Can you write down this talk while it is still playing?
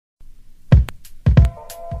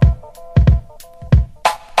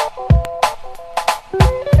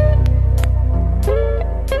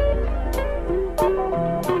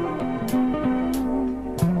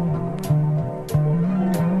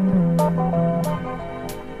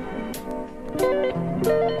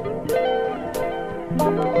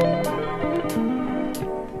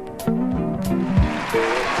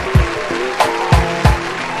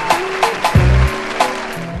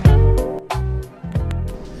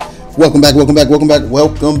Welcome back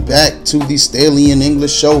to the Staley in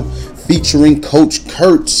English show featuring Coach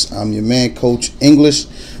Kurtz. I'm your man, Coach English,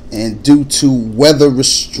 and due to weather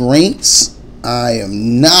restraints, I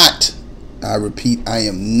am not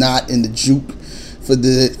in the juke for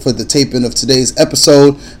the taping of today's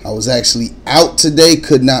episode. I was actually out today,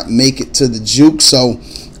 could not make it to the juke, so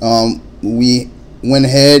we went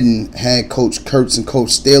ahead and had Coach Kurtz and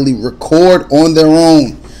Coach Staley record on their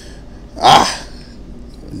own.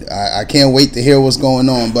 I can't wait to hear what's going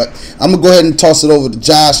on, but I'm going to go ahead and toss it over to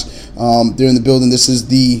Josh. They're in the building. This is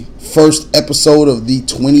the first episode of the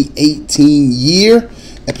 2018 year,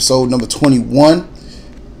 episode number 21.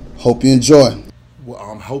 Hope you enjoy.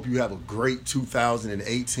 Well, hope you have a great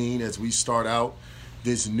 2018 as we start out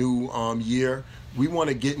this new year. We want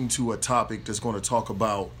to get into a topic that's going to talk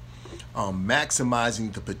about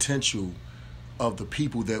maximizing the potential of the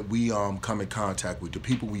people that we come in contact with, the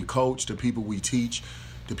people we coach, the people we teach,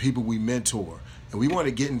 the people we mentor. And we want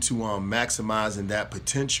to get into maximizing that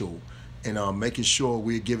potential and making sure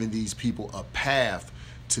we're giving these people a path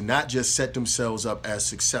to not just set themselves up as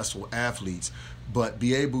successful athletes, but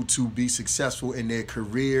be able to be successful in their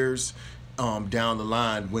careers down the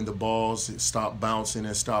line when the balls stop bouncing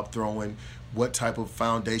and stop throwing. What type of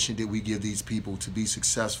foundation did we give these people to be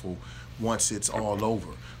successful once it's all over?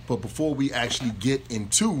 But before we actually get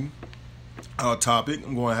into our topic,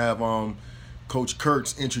 I'm going to have Coach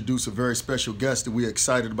Kurtz introduce a very special guest that we're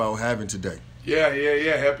excited about having today. Yeah.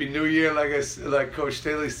 Happy New Year, like Coach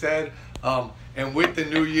Staley said. And with the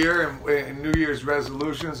new year and New Year's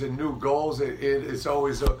resolutions and new goals, it's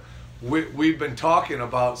always we've been talking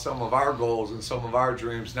about some of our goals and some of our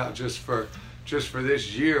dreams, not just for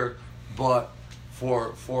this year, but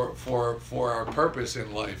for our purpose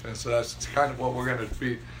in life. And so that's kind of what we're going to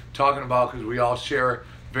be talking about, because we all share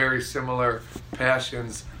very similar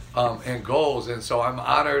passions and goals. And so I'm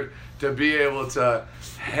honored to be able to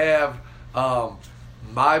have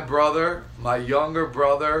my brother, my younger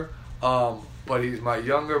brother, but he's my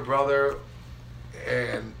younger brother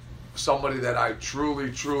and somebody that I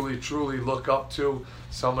truly look up to,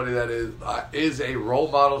 somebody that is a role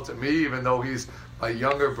model to me, even though he's my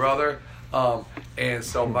younger brother. And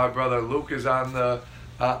so my brother Luke is on the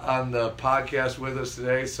podcast with us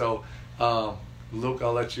today. So Luke,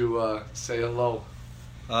 I'll let you say hello.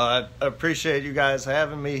 I appreciate you guys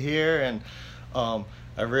having me here, and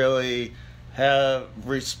I really have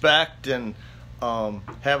respect and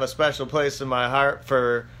have a special place in my heart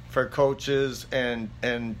for coaches and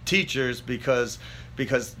teachers, because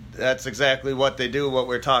that's exactly what they do. What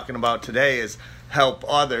we're talking about today is help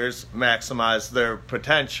others maximize their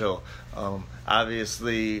potential.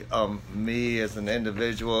 Obviously, me as an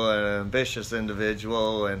individual, an ambitious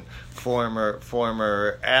individual and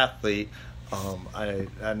former athlete, I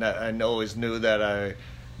always knew that I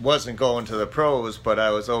wasn't going to the pros, but I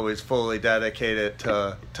was always fully dedicated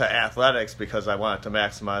to athletics because I wanted to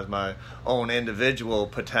maximize my own individual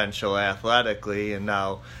potential athletically. And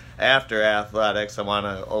now after athletics, I want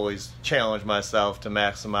to always challenge myself to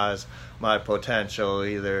maximize my potential,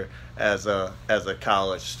 either as a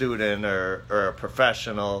college student or a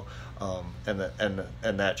professional, and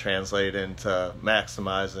that translate into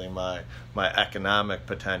maximizing my economic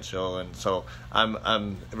potential. And so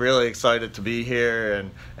I'm really excited to be here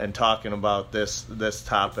and talking about this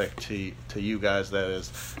topic to you guys that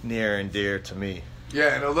is near and dear to me.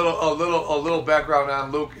 Yeah, and a little background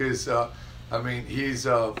on Luke is, he's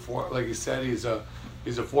like you said, he's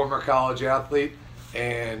a former college athlete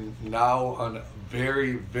and now a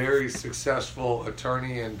very, very successful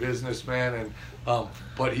attorney and businessman. And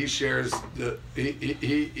but he shares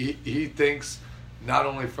he thinks not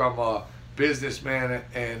only from a businessman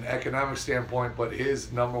and economic standpoint, but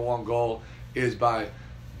his number one goal is by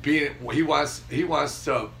being he wants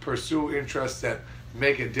to pursue interests that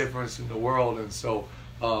make a difference in the world. And so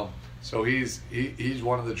he's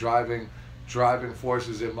one of the driving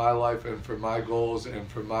forces in my life and for my goals and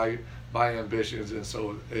for my ambitions. And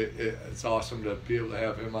so it's awesome to be able to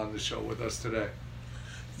have him on the show with us today.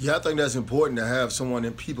 Yeah, I think that's important to have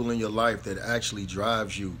people in your life that actually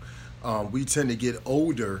drives you. We tend to get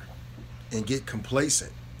older and get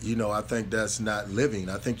complacent. I think that's not living.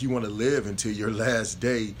 I think you want to live until your last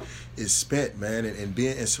day is spent, man,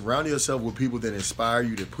 and surround yourself with people that inspire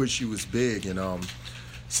you, that push you is big. And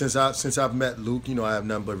since I've met Luke, I have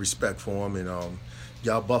nothing but respect for him. And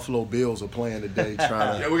y'all Buffalo Bills are playing today,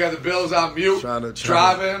 trying to. Yeah, we got the Bills on mute. Trying to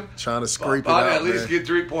scrape it out. At least get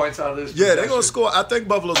 3 points out of this. Yeah, they're gonna score. I think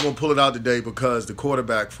Buffalo's gonna pull it out today because the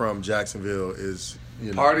quarterback from Jacksonville is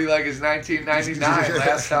You know. Party like it's 1999.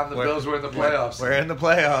 Last time the Bills were in the playoffs. We're in the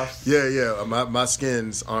playoffs. Yeah. My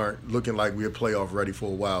skins aren't looking like we're playoff ready for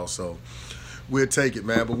a while, so we'll take it,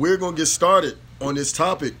 man. But we're going to get started on this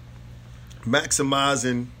topic,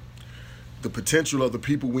 maximizing the potential of the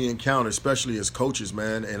people we encounter, especially as coaches,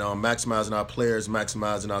 man, and maximizing our players,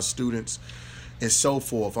 maximizing our students, and so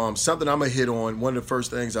forth. Something I'm going to hit on, one of the first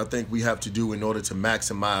things I think we have to do in order to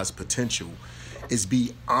maximize potential is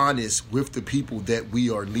be honest with the people that we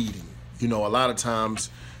are leading. You know, a lot of times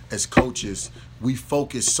as coaches, we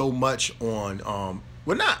focus so much on,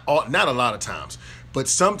 not a lot of times, but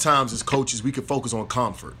sometimes as coaches, we can focus on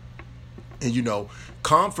comfort. And, you know,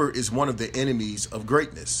 comfort is one of the enemies of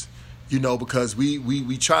greatness, you know, because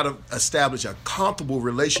we try to establish a comfortable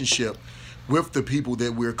relationship with the people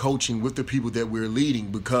that we're coaching, with the people that we're leading,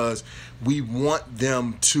 because we want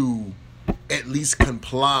them to at least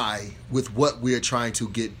comply with what we're trying to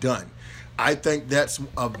get done. I think that's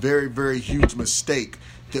a very, very huge mistake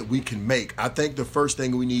that we can make. I think the first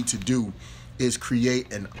thing we need to do is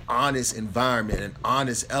create an honest environment, an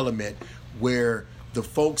honest element where the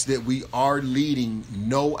folks that we are leading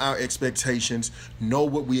know our expectations, know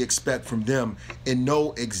what we expect from them, and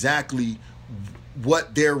know exactly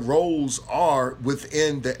what their roles are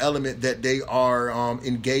within the element that they are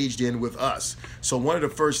engaged in with us. So one of the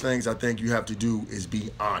first things I think you have to do is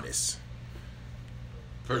be honest.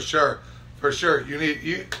 For sure.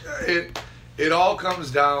 It all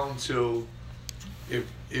comes down to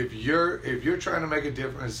if you're trying to make a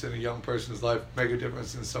difference in a young person's life, make a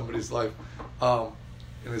difference in somebody's life, and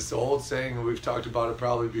it's the old saying, and we've talked about it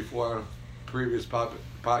probably before on previous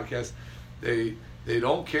podcasts. They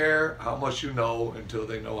don't care how much you know until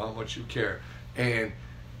they know how much you care. And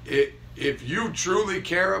if you truly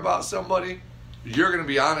care about somebody, you're going to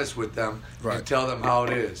be honest with them and tell them how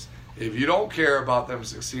it is. If you don't care about them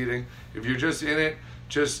succeeding, if you're just in it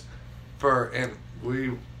just for, and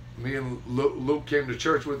me and Luke came to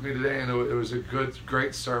church with me today, and it was a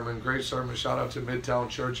great sermon. Shout out to Midtown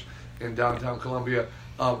Church in downtown Columbia.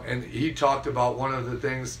 And he talked about one of the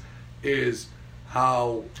things is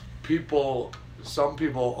how some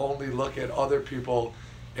people only look at other people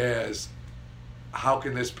as, how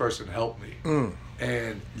can this person help me?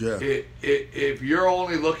 And if you're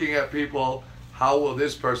only looking at people, how will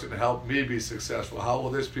this person help me be successful? How will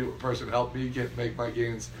this person help me make my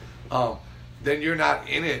gains? Then you're not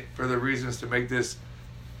in it for the reasons to make this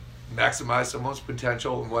maximize someone's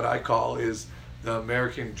potential. And what I call is the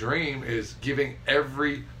American dream is giving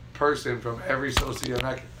every person from every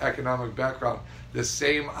socioeconomic background the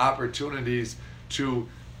same opportunities to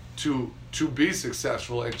be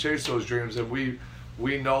successful and chase those dreams. And we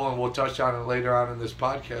know, and we'll touch on it later on in this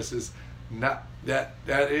podcast, is not that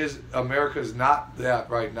is America's not that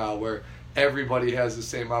right now, where everybody has the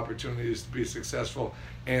same opportunities to be successful.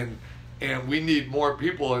 And we need more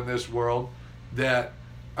people in this world that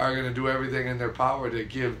are going to do everything in their power to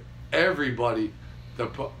give everybody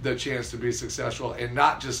the chance to be successful, and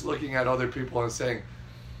not just looking at other people and saying,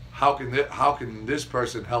 how can this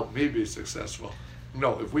person help me be successful?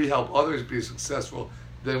 No, if we help others be successful,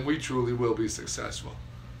 then we truly will be successful.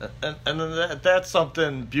 And that's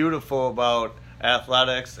something beautiful about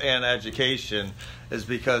athletics and education, is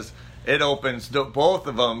because it opens, both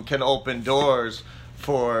of them can open doors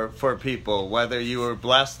for people, whether you were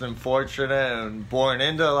blessed and fortunate and born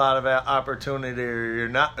into a lot of opportunity or you're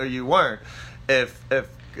not, or you weren't. If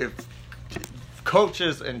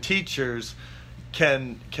coaches and teachers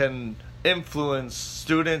can influence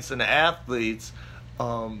students and athletes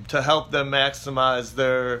to help them maximize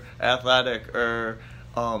their athletic or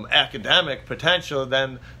academic potential,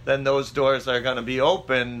 then those doors are going to be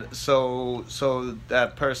open so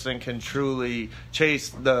that person can truly chase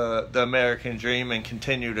the American dream and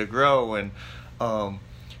continue to grow. And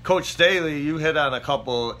Coach Staley, you hit on a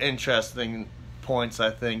couple interesting points.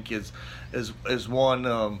 I think is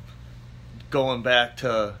one, going back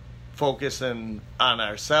to focusing on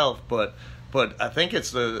ourselves, but I think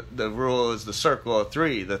it's the rule is the circle of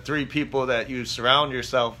three. The three people that you surround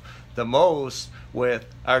yourself the most with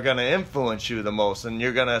are going to influence you the most, and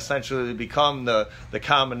you're going to essentially become the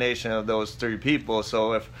combination of those three people.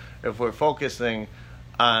 So if we're focusing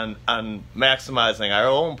on maximizing our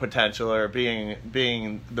own potential or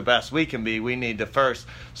being the best we can be, we need to first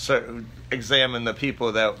examine the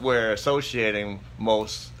people that we're associating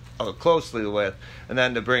most closely with, and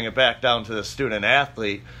then to bring it back down to the student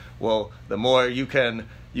athlete. Well, the more you can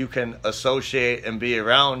associate and be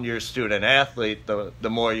around your student athlete, the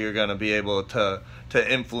more you're going to be able to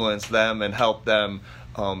influence them and help them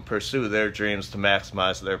pursue their dreams to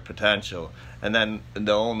maximize their potential. And then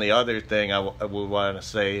the only other thing I would want to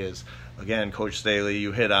say is again, Coach Staley,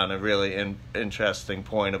 you hit on a really interesting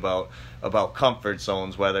point about comfort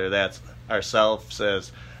zones, whether that's ourselves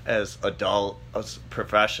as adult as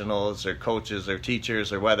professionals or coaches or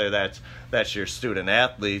teachers, or whether that's your student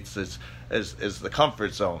athletes, is the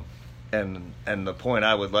comfort zone. And the point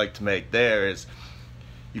I would like to make there is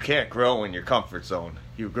you can't grow in your comfort zone.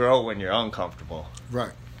 You grow when you're uncomfortable.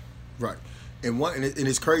 Right. And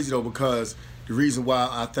it's crazy though, because the reason why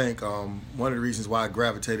I think one of the reasons why I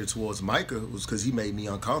gravitated towards Micah was because he made me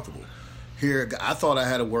uncomfortable. Here, I thought I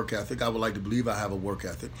had a work ethic. I would like to believe I have a work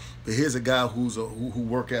ethic, but here's a guy who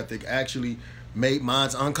work ethic actually made mine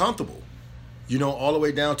uncomfortable. You know, all the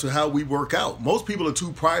way down to how we work out. Most people are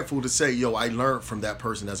too prideful to say, "Yo, I learned from that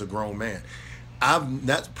person as a grown man."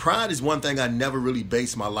 Pride is one thing I never really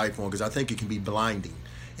based my life on, because I think it can be blinding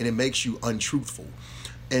and it makes you untruthful.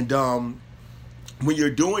 And when you're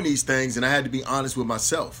doing these things, and I had to be honest with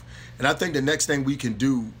myself, and I think the next thing we can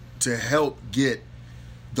do to help get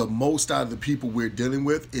the most out of the people we're dealing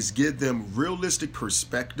with is give them realistic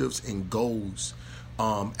perspectives and goals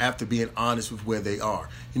after being honest with where they are.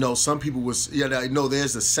 You know, some people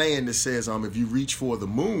there's a saying that says, if you reach for the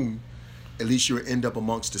moon, at least you'll end up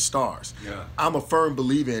amongst the stars. Yeah. I'm a firm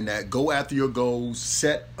believer in that. Go after your goals,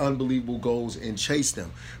 set unbelievable goals, and chase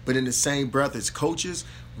them. But in the same breath, as coaches,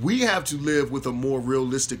 we have to live with a more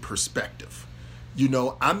realistic perspective. You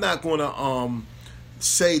know, I'm not going to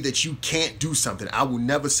say that you can't do something. I will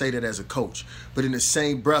never say that as a coach. But in the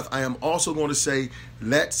same breath, I am also going to say,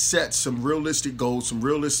 let's set some realistic goals, some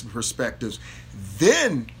realistic perspectives,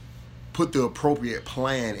 then put the appropriate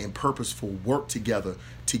plan and purposeful work together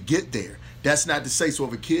to get there. That's not to say, so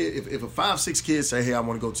if a 5'6" kid say, "Hey, I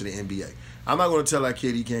want to go to the NBA," I'm not going to tell that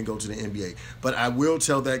kid he can't go to the NBA. But I will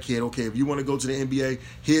tell that kid, okay, if you want to go to the NBA,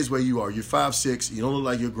 here's where you are. You're 5'6", you don't look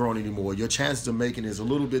like you're grown anymore. Your chances of making it is a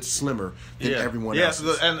little bit slimmer than everyone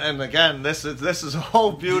else's. And again, this is a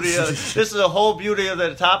whole beauty of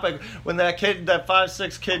the topic. When that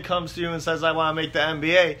 5'6" kid comes to you and says, "I want to make the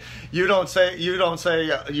NBA," you don't say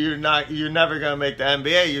you're never going to make the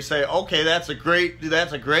NBA. You say, "Okay, that's a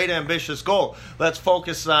great ambitious goal. Let's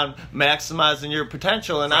focus on maximizing your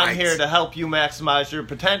potential, and I'm here to help you maximize your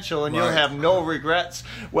potential, and you'll have no regrets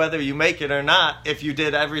whether you make it or not if you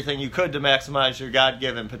did everything you could to maximize your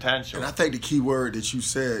God-given potential." And I think the key word that you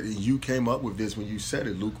said, and you came up with this when you said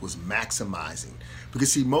it, Luke, was maximizing.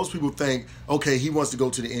 Because, see, most people think, okay, he wants to go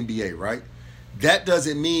to the NBA, right? That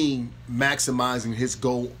doesn't mean maximizing his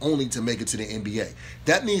goal only to make it to the NBA.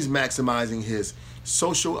 That means maximizing his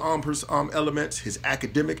social elements, his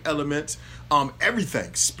academic elements,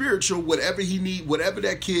 everything, spiritual, whatever he needs, whatever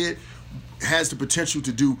that kid has the potential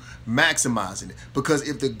to do, maximizing it. Because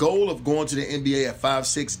if the goal of going to the NBA at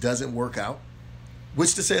 5'6" doesn't work out,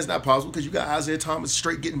 which to say is not possible, because you got Isaiah Thomas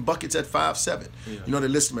straight getting buckets at 5'7". Yeah. You know, they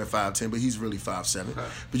list him at 5'10", but he's really 5'7". Huh.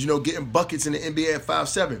 But, you know, getting buckets in the NBA at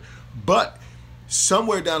 5'7". But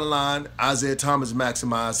somewhere down the line, Isaiah Thomas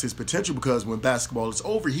maximized his potential, because when basketball is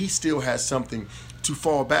over, he still has something to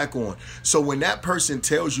fall back on. So when that person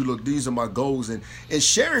tells you, "Look, these are my goals," and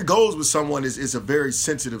sharing goals with someone is a very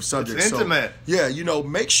sensitive subject. It's intimate. So, yeah, you know,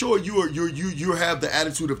 make sure you have the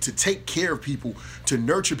attitude of to take care of people, to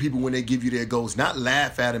nurture people when they give you their goals, not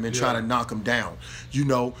laugh at them and try to knock them down. You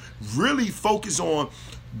know, really focus on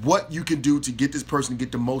what you can do to get this person to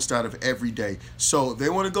get the most out of every day. So they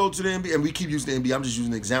want to go to the NBA, and we keep using the NBA. I'm just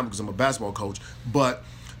using an example because I'm a basketball coach. But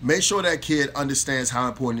make sure that kid understands how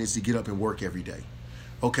important it is to get up and work every day.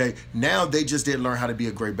 Okay? Now they just didn't learn how to be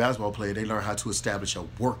a great basketball player. They learned how to establish a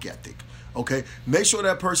work ethic. Okay? Make sure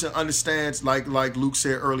that person understands, like Luke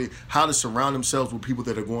said earlier, how to surround themselves with people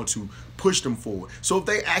that are going to push them forward. So if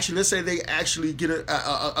they actually, let's say they actually get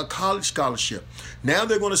a college scholarship, now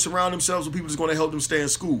they're going to surround themselves with people that's going to help them stay in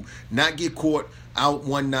school, not get caught out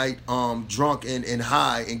one night drunk and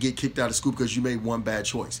high and get kicked out of school because you made one bad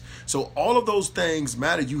choice. So all of those things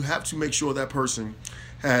matter. You have to make sure that person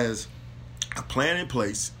has a plan in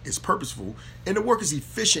place, is purposeful, and the work is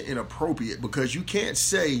efficient and appropriate, because you can't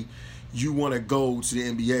say you want to go to the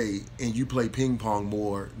NBA and you play ping pong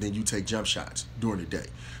more than you take jump shots during the day.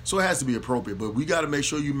 So it has to be appropriate, but we got to make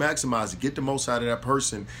sure you maximize it, get the most out of that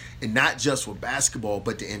person, and not just for basketball,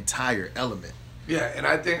 but the entire element. Yeah, and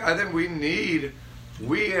I think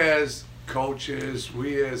we as coaches,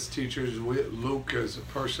 we as teachers, Luke as a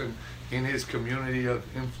person in his community of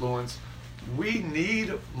influence, we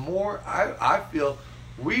need more, I feel,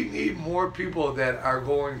 we need more people that are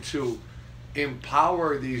going to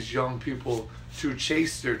empower these young people to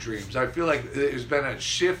chase their dreams. I feel like there's been a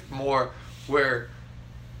shift more where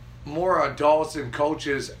more adults and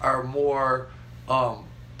coaches are more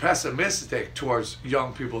pessimistic towards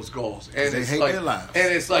young people's goals, and they it's hate like, their lives.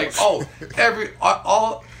 and it's like, oh,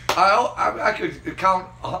 I could count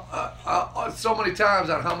so many times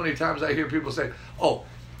on how many times I hear people say, oh,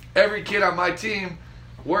 every kid on my team,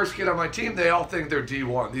 worst kid on my team, they all think they're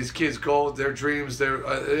D1. These kids go, their dreams, they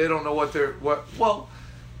don't know what. Well,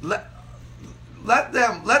 let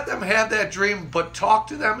them have that dream, but talk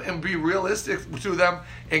to them and be realistic to them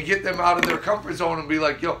and get them out of their comfort zone and be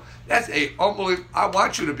like, yo, that's unbelievable. I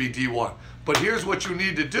want you to be D1, but here's what you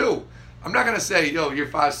need to do. I'm not gonna say, yo, you're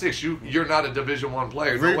 5'6", you're not a Division I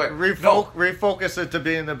player. No way. Refocus it to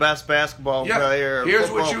being the best basketball player. Here's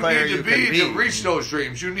what you need to be to reach those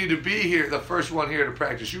dreams. You need to be here, the first one here to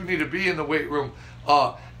practice. You need to be in the weight room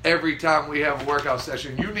every time we have a workout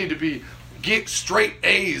session. You need to get straight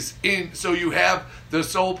A's in, so you have the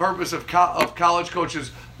sole purpose of college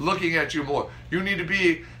coaches looking at you more. You need to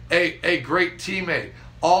be a great teammate.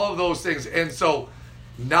 All of those things, and so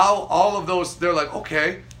now all of those, they're like,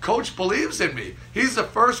 okay, coach believes in me. He's the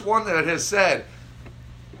first one that has said,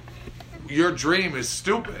 your dream is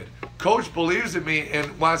stupid. Coach believes in me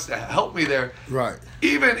and wants to help me there. Right.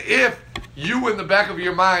 Even if you in the back of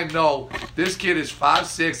your mind know this kid is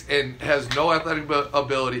 5'6" and has no athletic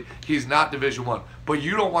ability, he's not Division I. But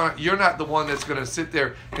you're not the one that's going to sit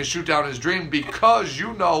there and shoot down his dream, because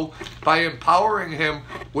you know by empowering him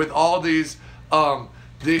with all these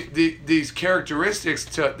these characteristics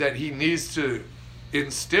that he needs to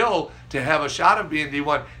instill to have a shot of being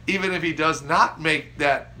D1, even if he does not make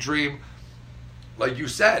that dream, like you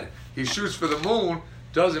said, he shoots for the moon,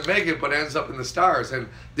 doesn't make it, but ends up in the stars. And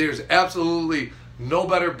there's absolutely no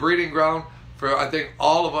better breeding ground for, I think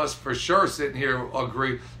all of us for sure sitting here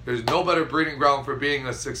agree, there's no better breeding ground for being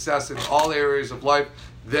a success in all areas of life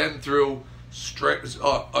than through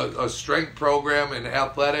a strength program in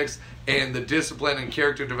athletics and the discipline and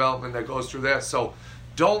character development that goes through that. So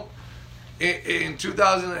in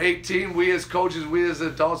 2018, we as coaches, we as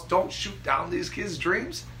adults, don't shoot down these kids'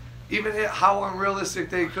 dreams, even how unrealistic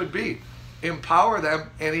they could be. Empower them,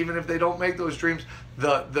 and even if they don't make those dreams,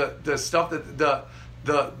 the stuff that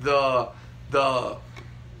the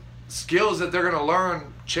skills that they're going to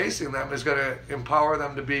learn chasing them is going to empower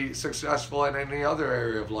them to be successful in any other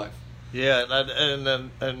area of life. Yeah,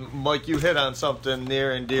 and Mike, you hit on something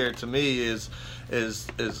near and dear to me is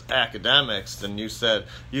academics. And you said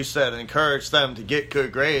encourage them to get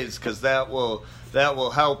good grades, because that will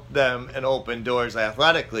help them and open doors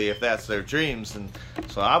athletically if that's their dreams. And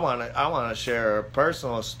so I want to share a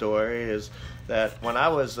personal story. Is that when I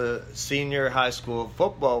was a senior high school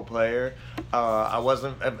football player, I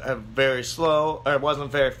wasn't very slow, or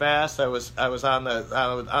wasn't very fast. I was on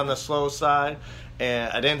the slow side.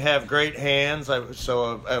 And I didn't have great hands,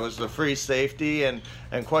 so I was the free safety, and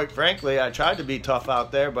quite frankly, I tried to be tough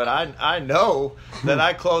out there, but I know that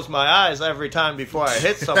I close my eyes every time before I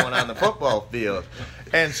hit someone on the football field.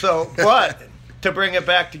 And so, but to bring it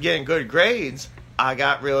back to getting good grades, I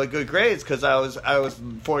got really good grades because I was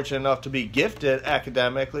fortunate enough to be gifted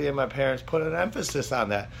academically, and my parents put an emphasis on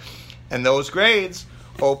that. And those grades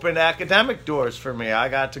opened academic doors for me. I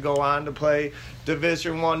got to go on to play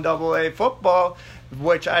Division I AA football,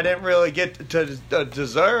 which I didn't really get to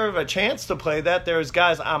deserve a chance to play that. There was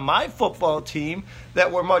guys on my football team that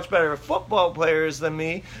were much better football players than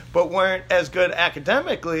me, but weren't as good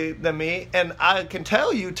academically than me. And I can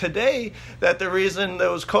tell you today that the reason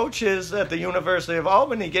those coaches at the University of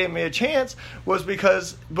Albany gave me a chance was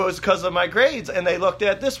because of my grades. And they looked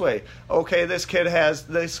at it this way: okay, this kid has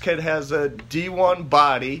a D1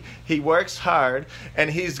 body. He works hard, and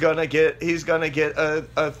he's gonna get a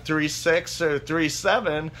 3.6 or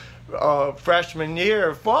 3.7 freshman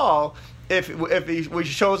year fall. If he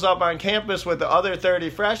shows up on campus with the other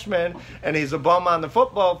 30 freshmen and he's a bum on the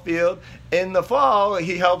football field, in the fall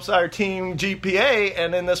he helps our team GPA,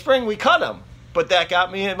 and in the spring we cut him. But that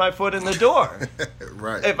got me my foot in the door.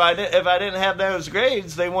 Right. If I didn't have those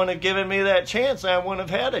grades, they wouldn't have given me that chance, and I wouldn't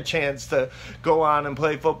have had a chance to go on and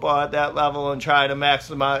play football at that level and try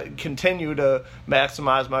to continue to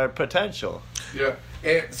maximize my potential. Yeah.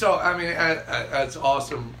 And so, I mean, that's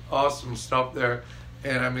awesome stuff there.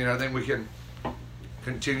 And, I mean, I think we can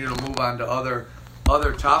continue to move on to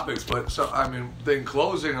other topics. But, so, I mean, in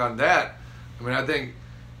closing on that, I mean, I think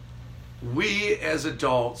we as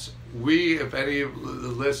adults, if any of the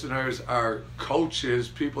listeners are coaches,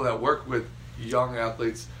 people that work with young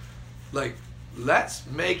athletes, like, let's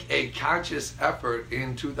make a conscious effort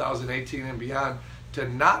in 2018 and beyond to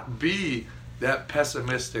not be that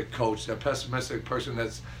pessimistic coach, that pessimistic person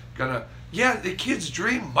that's gonna, the kid's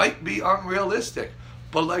dream might be unrealistic,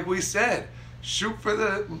 but like we said,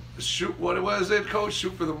 what was it, Coach?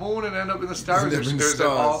 Shoot for the moon and end up in the stars. End up in the There's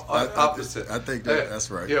stars. opposite. I think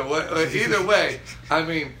that's right. Yeah. Well, either way, I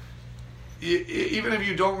mean, even if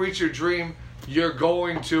you don't reach your dream, there's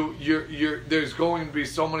going to be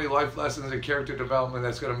so many life lessons and character development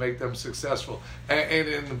that's going to make them successful. And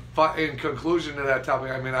in conclusion to that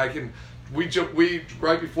topic, I mean, we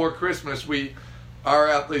right before Christmas, our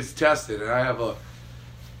athletes tested, and I have a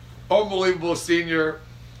unbelievable senior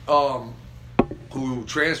who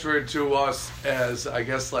transferred to us as, I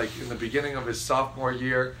guess, like in the beginning of his sophomore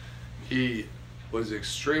year. He was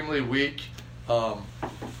extremely weak,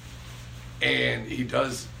 and he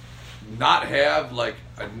does not have like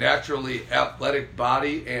a naturally athletic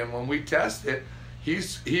body. And when we tested,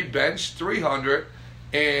 he benched 300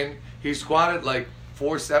 and he squatted like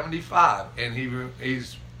 475, and he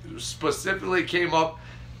specifically came up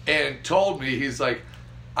and told me, he's like,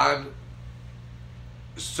 I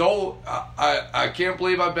can't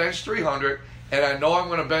believe I benched 300, and I know I'm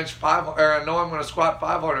going to bench 500, or I know I'm going to squat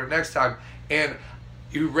 500 next time. And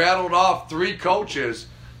he rattled off 3 coaches.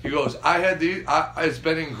 He goes, it's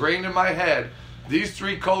been ingrained in my head. These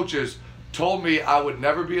 3 coaches told me I would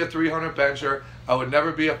never be a 300 bencher, I would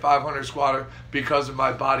never be a 500 squatter because of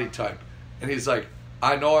my body type. And he's like,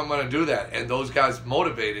 I know I'm going to do that. And those guys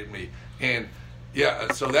motivated me. And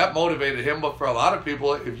yeah, so that motivated him. But for a lot of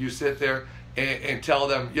people, if you sit there and tell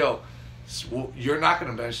them, yo, you're not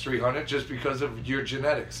going to bench 300 just because of your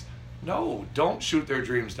genetics. No, don't shoot their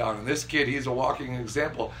dreams down. And this kid, he's a walking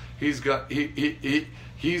example. He's going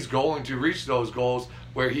to reach those goals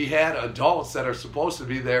where he had adults that are supposed to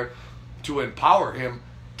be there to empower him,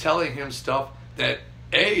 telling him stuff that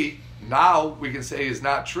A, now we can say is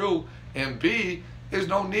not true, and B, there's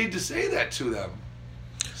no need to say that to them.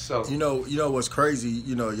 So you know what's crazy?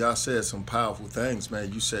 Y'all said some powerful things,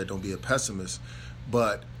 man. You said don't be a pessimist,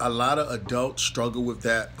 but a lot of adults struggle with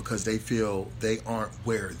that because they feel they aren't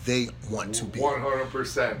where they want to be.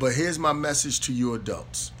 100%. But here's my message to you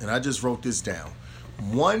adults, and I just wrote this down.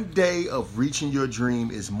 One day of reaching your dream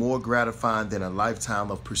is more gratifying than a lifetime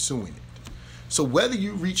of pursuing it. So whether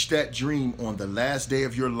you reach that dream on the last day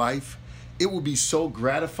of your life, it will be so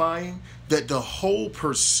gratifying that the whole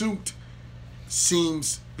pursuit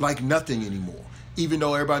seems like nothing anymore. Even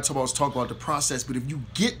though everybody talks about the process, but if you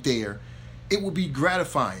get there, it will be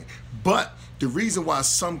gratifying. But the reason why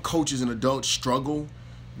some coaches and adults struggle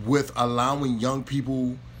with allowing young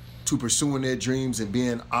people to pursuing their dreams and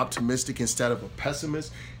being optimistic instead of a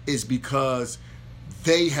pessimist is because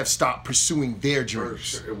they have stopped pursuing their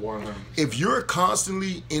dreams. 100%. If you're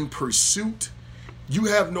constantly in pursuit, you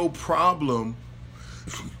have no problem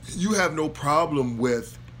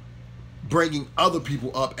with bringing other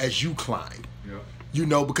people up as you climb.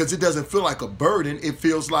 Yeah. Because it doesn't feel like a burden. It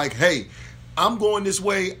feels like, hey, I'm going this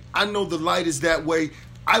way. I know the light is that way.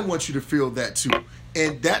 I want you to feel that too.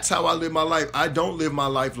 And that's how I live my life. I don't live my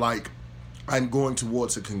life like I'm going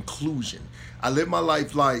towards a conclusion. I live my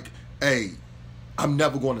life like, hey, I'm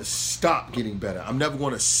never going to stop getting better. I'm never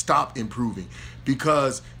going to stop improving,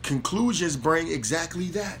 because conclusions bring exactly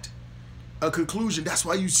that. A conclusion. That's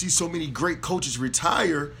why you see so many great coaches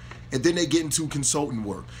retire and then they get into consulting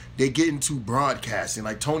work. They get into broadcasting.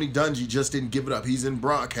 Like Tony Dungy just didn't give it up. He's in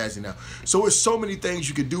broadcasting now. So there's so many things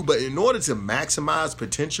you can do. But in order to maximize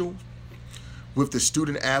potential with the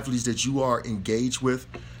student athletes that you are engaged with,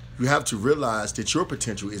 you have to realize that your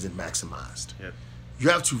potential isn't maximized. Yep. You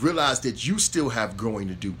have to realize that you still have growing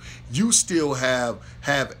to do. You still have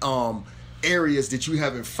areas that you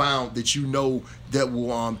haven't found that you know that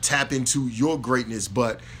will tap into your greatness.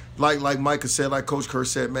 But like Micah said, like Coach Kerr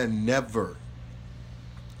said, man, never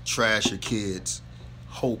trash your kids'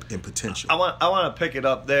 hope and potential. I want to pick it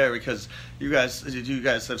up there because you guys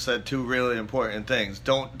have said 2 really important things.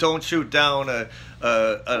 Don't shoot down an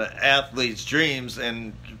athlete's dreams.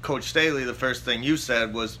 And Coach Staley, the first thing you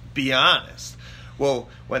said was be honest. Well,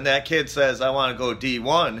 when that kid says, I want to go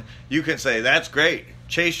D1, you can say, that's great.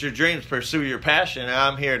 Chase your dreams, pursue your passion, and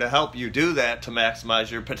I'm here to help you do that to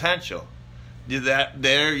maximize your potential.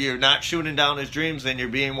 You're not shooting down his dreams, and you're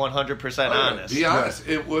being 100% honest. Be honest.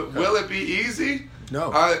 Will it be easy?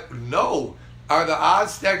 No. No. Are the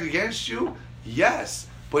odds stacked against you? Yes.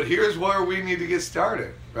 But here's where we need to get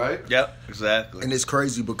started, right? Yep, exactly. And it's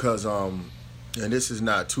crazy because, and this is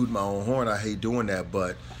not tooting my own horn, I hate doing that,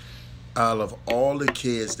 but out of all the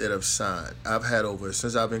kids that have signed,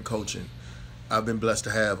 since I've been coaching, I've been blessed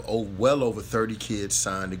to have well over 30 kids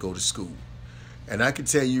signed to go to school. And I can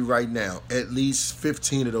tell you right now, at least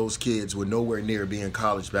 15 of those kids were nowhere near being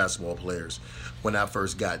college basketball players when I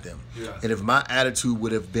first got them. Yeah. And if my attitude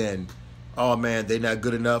would have been, oh man, they're not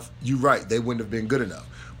good enough, you're right, they wouldn't have been good enough.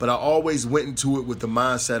 but I always went into it with the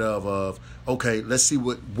mindset of okay, let's see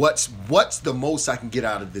what's the most I can get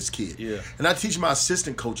out of this kid. Yeah. And I teach my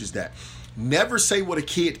assistant coaches that. Never say what a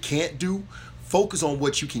kid can't do. Focus on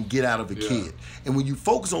what you can get out of a kid. And when you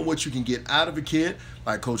focus on what you can get out of a kid,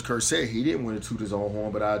 like Coach Kurtz said, he didn't want to toot his own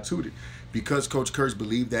horn, but I tooted. Because Coach Kurtz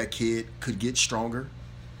believed that kid could get stronger.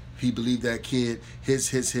 He believed that kid,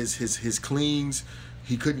 his cleans,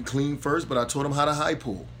 he couldn't clean first, but I taught him how to high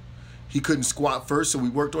pull. He couldn't squat first, so we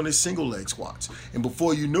worked on his single leg squats. And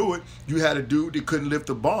before you knew it, you had a dude that couldn't lift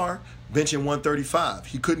a bar, benching 135.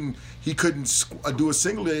 He couldn't do a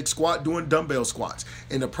single leg squat doing dumbbell squats.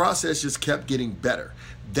 And the process just kept getting better.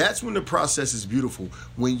 That's when the process is beautiful,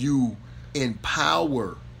 when you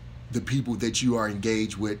empower the people that you are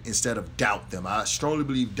engaged with instead of doubt them. I strongly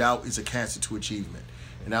believe doubt is a cancer to achievement.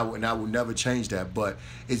 And I will never change that. But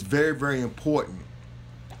it's very, very important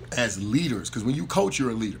as leaders, because when you coach, you're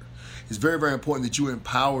a leader. It's very, very important that you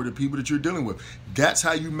empower the people that you're dealing with. That's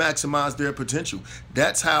how you maximize their potential.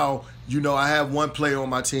 That's how, I have one player on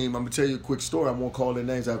my team. I'm going to tell you a quick story. I won't call their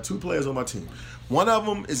names. I have 2 players on my team. One of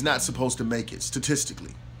them is not supposed to make it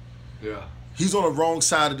statistically. Yeah. He's on the wrong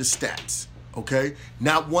side of the stats. Okay?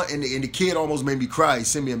 Not one, and the kid almost made me cry. He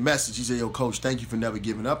sent me a message. He said, "Yo, coach, thank you for never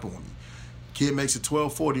giving up on me." Kid makes a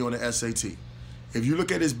 1240 on the SAT. If you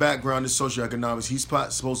look at his background, his socioeconomics, he's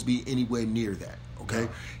supposed to be anywhere near that. Okay?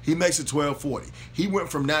 He makes a 1240. He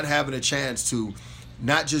went from not having a chance to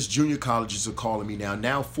not just junior colleges are calling me now.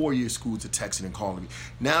 Now 4-year schools are texting and calling me.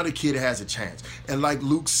 Now the kid has a chance. And like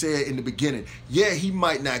Luke said in the beginning, yeah, he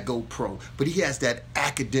might not go pro, but he has that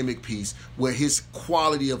academic piece where his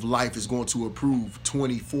quality of life is going to improve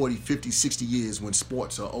 20, 40, 50, 60 years when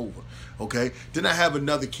sports are over. Okay? Then I have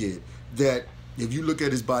another kid that, if you look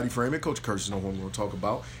at his body frame, and Coach Kurtz knows what I'm going to talk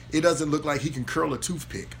about, it doesn't look like he can curl a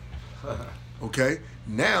toothpick. Okay?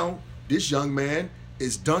 Now, this young man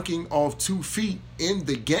is dunking off 2 feet in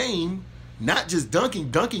the game, not just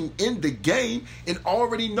dunking in the game, and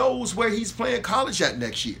already knows where he's playing college at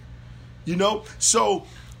next year. So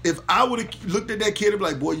if I would have looked at that kid and be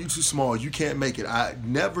like, "Boy, you too small, you can't make it." I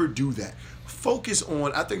never do that. Focus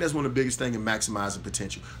on, I think that's one of the biggest things in maximizing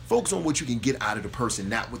potential. Focus on what you can get out of the person,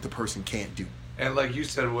 not what the person can't do. And like you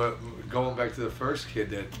said, going back to the first kid,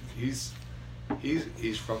 that he's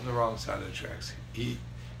from the wrong side of the tracks. He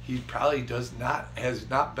probably has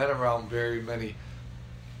not been around very many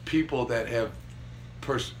people that have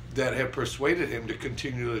persuaded him to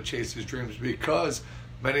continue to chase his dreams, because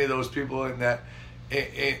many of those people in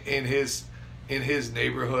his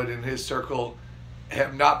neighborhood, in his circle,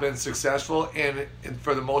 have not been successful, and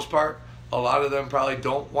for the most part, a lot of them probably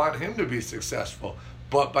don't want him to be successful.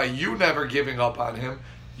 But by you never giving up on him,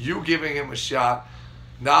 you giving him a shot,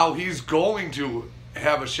 now he's going to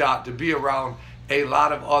have a shot to be around a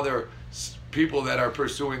lot of other people that are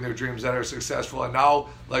pursuing their dreams, that are successful. And now,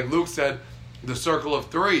 like Luke said, the circle of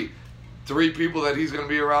 3 people that he's going to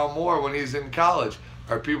be around more when he's in college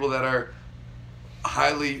are people that are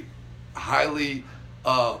highly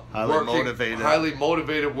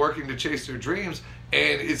motivated, working to chase their dreams.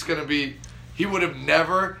 And it's going to be, he would have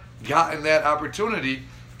never gotten that opportunity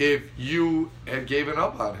if you had given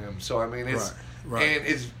up on him. So I mean, it's right. And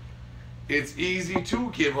it's easy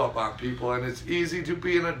to give up on people, and it's easy to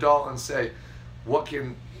be an adult and say, what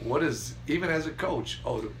is, even as a coach,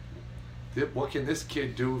 what can this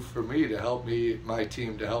kid do for me to help me, my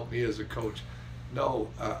team, to help me as a coach? No,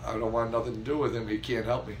 I don't want nothing to do with him. He can't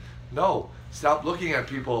help me. No, stop looking at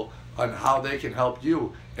people on how they can help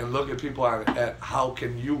you, and look at people at how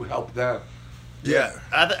can you help them. Yeah,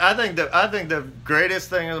 I think the greatest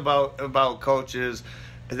thing about coaches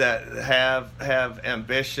that have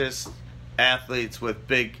ambitious athletes with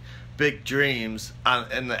big dreams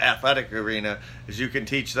in the athletic arena is you can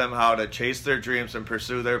teach them how to chase their dreams and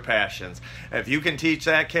pursue their passions. If you can teach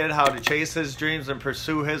that kid how to chase his dreams and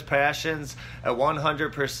pursue his passions at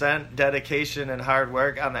 100% dedication and hard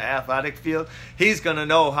work on the athletic field, he's going to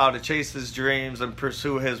know how to chase his dreams and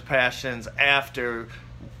pursue his passions after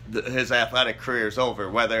his athletic career is over,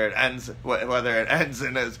 whether it ends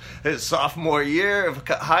in his sophomore year of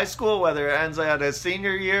high school, whether it ends at his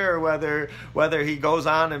senior year, or whether he goes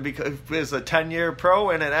on and is a 10-year pro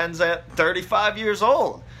and it ends at 35 years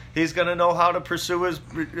old. He's going to know how to pursue his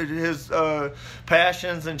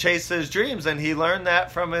passions and chase his dreams, and he learned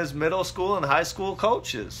that from his middle school and high school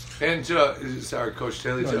coaches. And sorry, Coach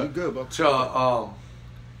Taylor, you're good, to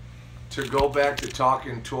go back to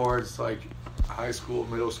talking towards like high school,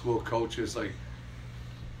 middle school coaches, like,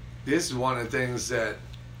 this is one of the things that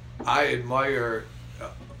I admire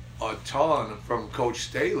a ton from Coach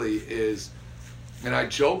Staley is, and I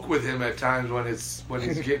joke with him at times when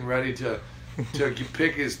he's getting ready to to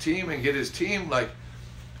pick his team and get his team. Like,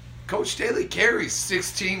 Coach Staley carries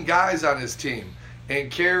 16 guys on his team and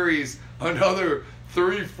carries another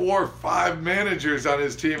 3, 4, 5 managers on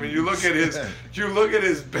his team. And you look at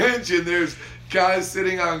his bench, and there's guys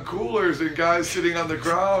sitting on coolers and guys sitting on the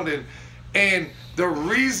ground. And the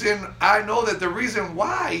reason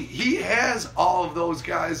why he has all of those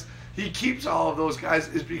guys, he keeps all of those guys,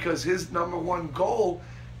 is because his number one goal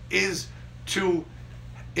is to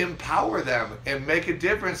empower them and make a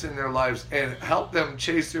difference in their lives and help them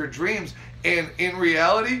chase their dreams. And in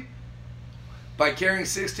reality, by carrying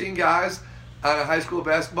 16 guys on a high school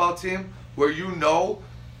basketball team, where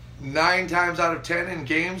 9 times out of 10 in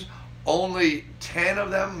games, only 10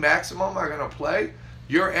 of them maximum are going to play,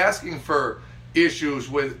 you're asking for issues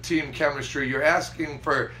with team chemistry. You're asking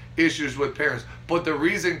for issues with parents. But the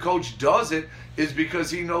reason Coach does it is because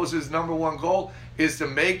he knows his number one goal is to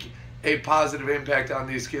make a positive impact on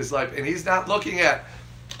these kids' life. And he's not looking at,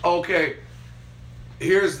 okay,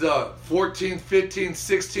 here's the 14th, 15th,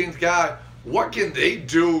 16th guy. What can they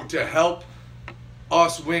do to help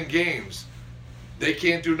us win games? They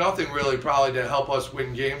can't do nothing really probably to help us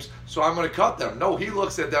win games, so I'm going to cut them. No, he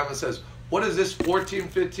looks at them and says, what does this 14th,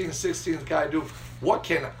 15th, 16th guy do? What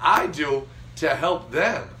can I do to help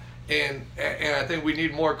them? And I think we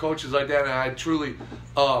need more coaches like that, and I truly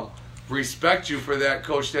respect you for that,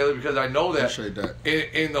 Coach Staley, because I know that,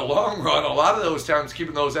 in the long run, a lot of those times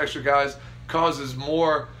keeping those extra guys causes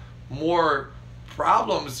more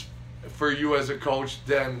problems for you as a coach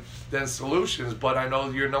than solutions. But I know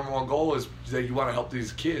your number one goal is that you want to help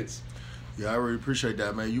these kids. Yeah, I really appreciate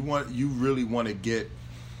that, man. You really want to get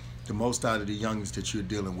the most out of the youngins that you're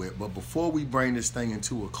dealing with. But before we bring this thing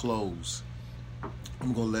into a close,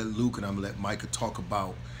 I'm going to let Luke and I'm going to let Micah talk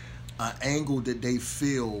about an angle that they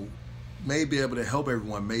feel may be able to help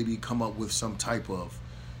everyone, maybe come up with some type of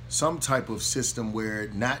system where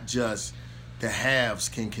not just the haves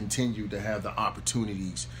can continue to have the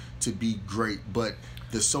opportunities to be great, but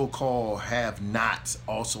the so-called have-nots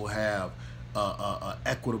also have a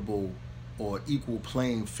equitable or equal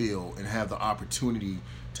playing field and have the opportunity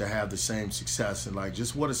to have the same success. And like,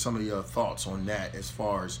 just what are some of your thoughts on that as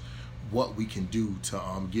far as what we can do to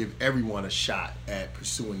give everyone a shot at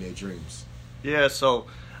pursuing their dreams? Yeah, so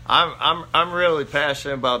I'm really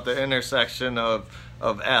passionate about the intersection of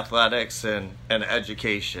athletics and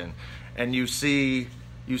education. And you see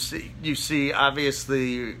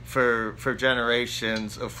obviously for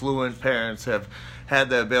generations, affluent parents have had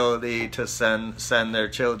the ability to send their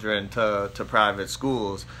children to private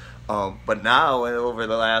schools. But now, over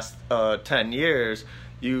the last 10 years,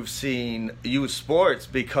 you've seen youth sports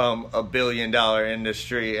become a billion-dollar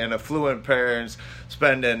industry, and affluent parents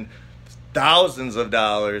spending thousands of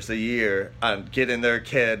dollars a year on getting their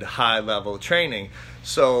kid high-level training.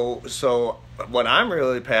 So what I'm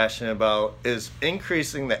really passionate about is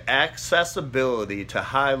increasing the accessibility to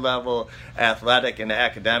high-level athletic and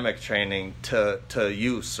academic training to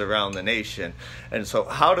youths around the nation. And so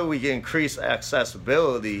how do we increase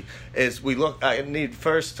accessibility is I need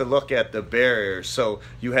first to look at the barriers. So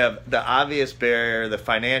you have the obvious barrier, the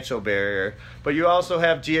financial barrier, but you also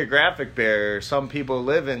have geographic barriers. Some people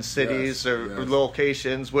live in cities or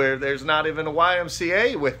locations where there's not even a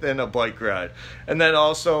YMCA within a bike ride. And then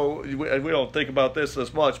also, we don't think about this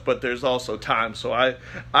as much, but there's also time. So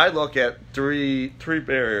I look at three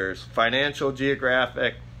barriers: financial,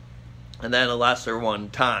 geographic, and then a lesser one,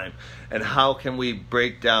 time. And how can we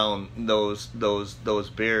break down those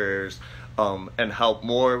barriers and help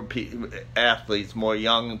more athletes, more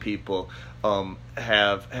young people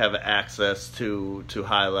have access to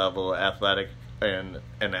high level athletic and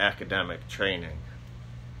academic training?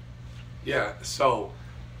 Yeah, so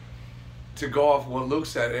to go off what Luke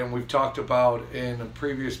said, and we've talked about in a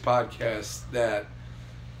previous podcast, that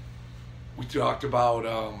we talked about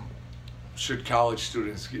should college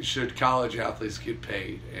athletes get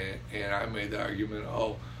paid, and I made the argument,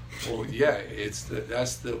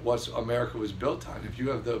 that's what America was built on. If you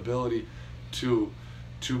have the ability to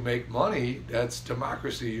make money, that's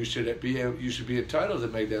democracy. You should be entitled to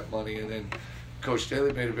make that money. And then Coach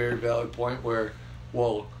Staley made a very valid point where,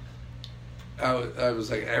 I was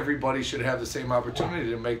like, everybody should have the same opportunity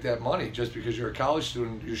to make that money. Just because you're a college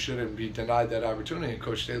student, you shouldn't be denied that opportunity. And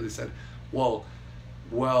Coach Staley said, well,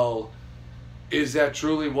 is that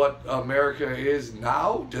truly what America is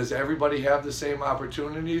now? Does everybody have the same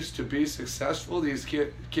opportunities to be successful? These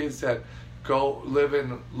kids that go live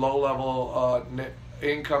in low-level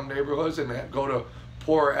income neighborhoods and go to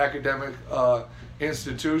poor academic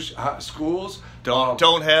schools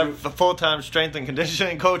don't have a full-time strength and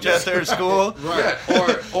conditioning coach at their school. Right.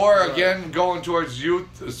 Yeah. Or again, going towards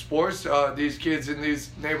youth sports, these kids in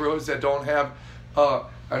these neighborhoods that don't have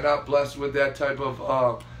are not blessed with that type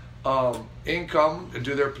of income. Can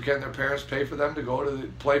their parents pay for them to go to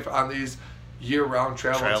play on these year-round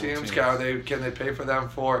travel teams? Can they pay for them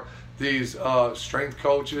for these strength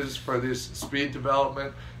coaches, for this speed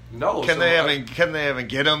development? No. Can they even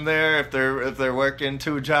get them there if they're working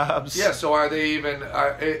 2 jobs? Yeah. So are they even?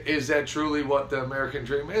 Is that truly what the American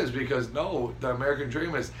dream is? Because no, the American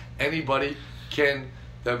dream is anybody can.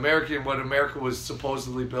 What America was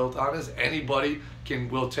supposedly built on is anybody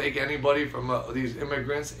will take anybody from these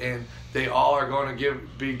immigrants, and they all are going to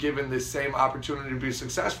be given the same opportunity to be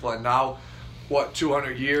successful. And now,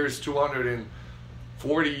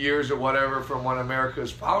 240 years or whatever from when America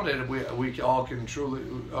was founded, we all can truly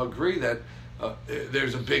agree that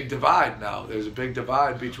there's a big divide now. There's a big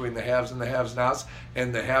divide between the haves and the have-nots,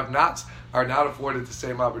 and the have-nots are not afforded the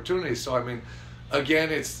same opportunities. So I mean,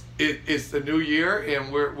 again, it's the new year,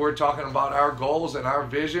 and we're talking about our goals and our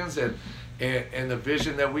visions, and the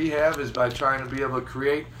vision that we have is by trying to be able to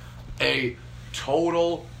create a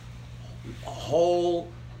total whole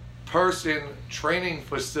person training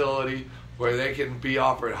facility where they can be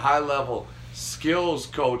offered high-level skills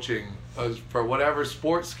coaching for whatever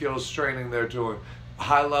sports skills training they're doing,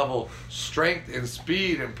 high-level strength and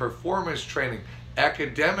speed and performance training,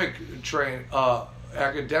 academic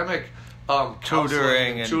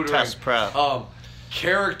tutoring and test prep,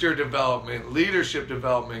 character development, leadership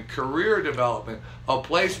development, career development, a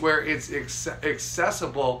place where it's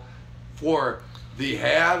accessible for the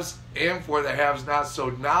haves and for the have-nots. So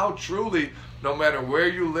now truly, no matter where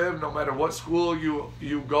you live, no matter what school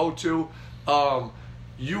you go to,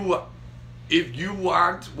 if you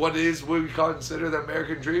want what we consider the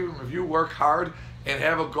American dream, if you work hard and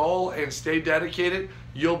have a goal and stay dedicated,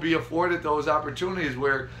 you'll be afforded those opportunities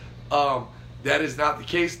where that is not the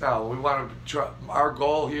case now. We want to our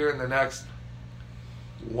goal here in the next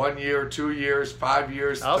 1 year, 2 years, 5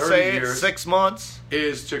 years, 30 years, 6 months,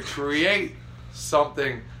 is to create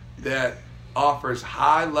something that offers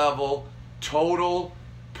high-level, total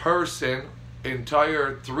person,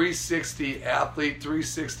 entire 360 athlete,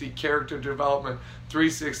 360 character development,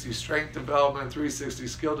 360 strength development, 360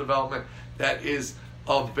 skill development that is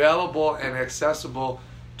available and accessible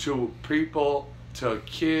to people, to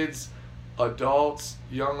kids, adults,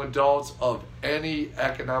 young adults of any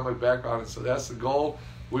economic background. And so that's the goal.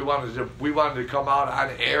 We wanted to come out on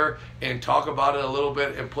air and talk about it a little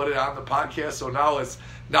bit and put it on the podcast. So now it's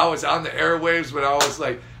on the airwaves, but I was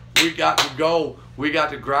like, we got to go. We got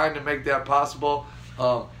to grind to make that possible.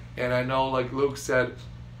 And I know, like Luke said,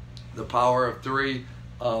 the power of 3.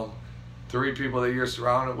 3 people that you're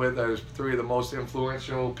surrounded with are 3 of the most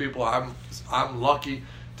influential people. I'm lucky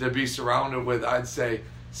to be surrounded with, I'd say,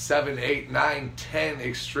 7, 8, 9, 10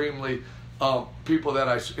 extremely people that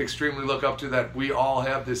I extremely look up to. That we all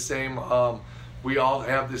have the same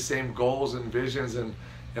goals and visions, and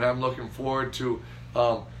I'm looking forward to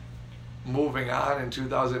moving on in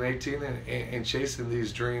 2018 and chasing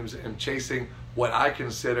these dreams and chasing what I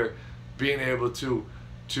consider being able to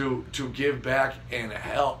give back and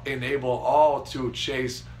help enable all to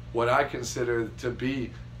chase what I consider to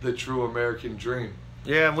be the true American dream.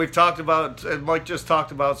 Yeah, and we've talked about, Mike just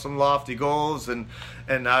talked about some lofty goals, and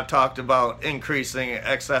I've talked about increasing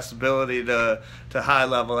accessibility to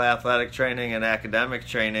high-level athletic training and academic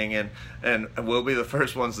training, and we'll be the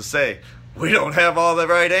first ones to say, we don't have all the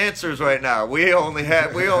right answers right now. We only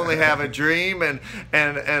have a dream and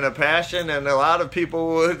a passion, and a lot of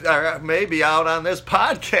people are maybe out on this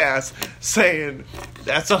podcast saying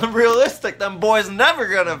that's unrealistic. Them boys never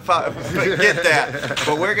gonna get that,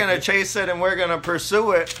 but we're gonna chase it and we're gonna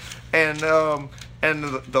pursue it, and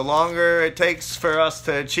the longer it takes for us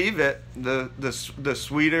to achieve it, the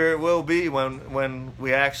sweeter it will be when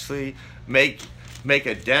we actually make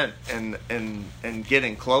a dent and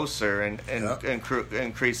getting closer and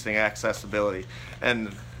increasing accessibility.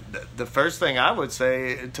 And the first thing I would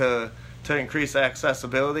say to increase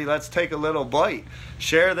accessibility, let's take a little bite.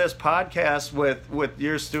 Share this podcast with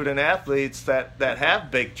your student athletes that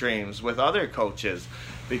have big dreams with other coaches,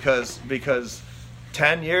 because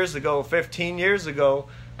 10 years ago, 15 years ago,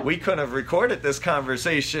 we couldn't have recorded this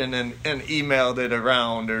conversation and emailed it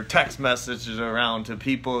around or text messages around to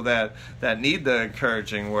people that need the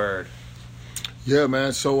encouraging word. Yeah,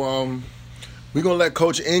 man. So we're going to let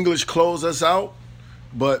Coach English close us out.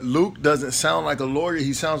 But Luke doesn't sound like a lawyer.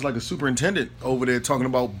 He sounds like a superintendent over there talking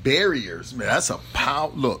about barriers. Man, that's a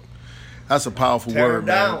powerful word,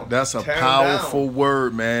 man. That's a powerful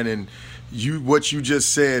word, man. And, what you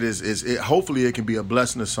just said is hopefully it can be a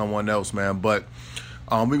blessing to someone else, man. But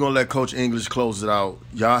we're going to let Coach English close it out.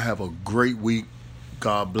 Y'all have a great week.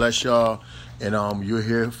 God bless y'all. And you'll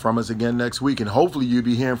hear from us again next week. And hopefully you'll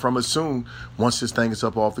be hearing from us soon once this thing is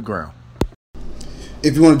up off the ground.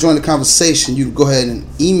 If you want to join the conversation, you can go ahead and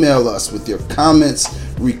email us with your comments,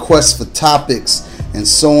 requests for topics, and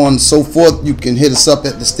so on and so forth. You can hit us up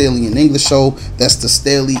at the Staley and English Show. That's the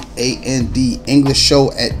Staley AND English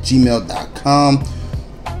Show at gmail.com.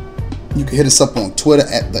 You can hit us up on Twitter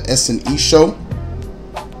at the SNE Show.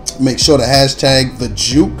 Make sure to hashtag the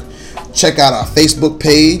Juke. Check out our Facebook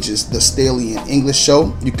page. It's the Staley and English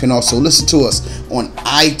Show. You can also listen to us on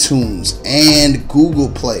iTunes and Google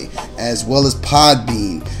Play, as well as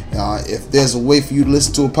Podbean. If there's a way for you to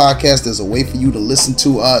listen to a podcast, there's a way for you to listen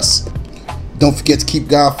to us. Don't forget to keep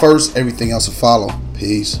God first. Everything else will follow.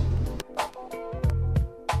 Peace.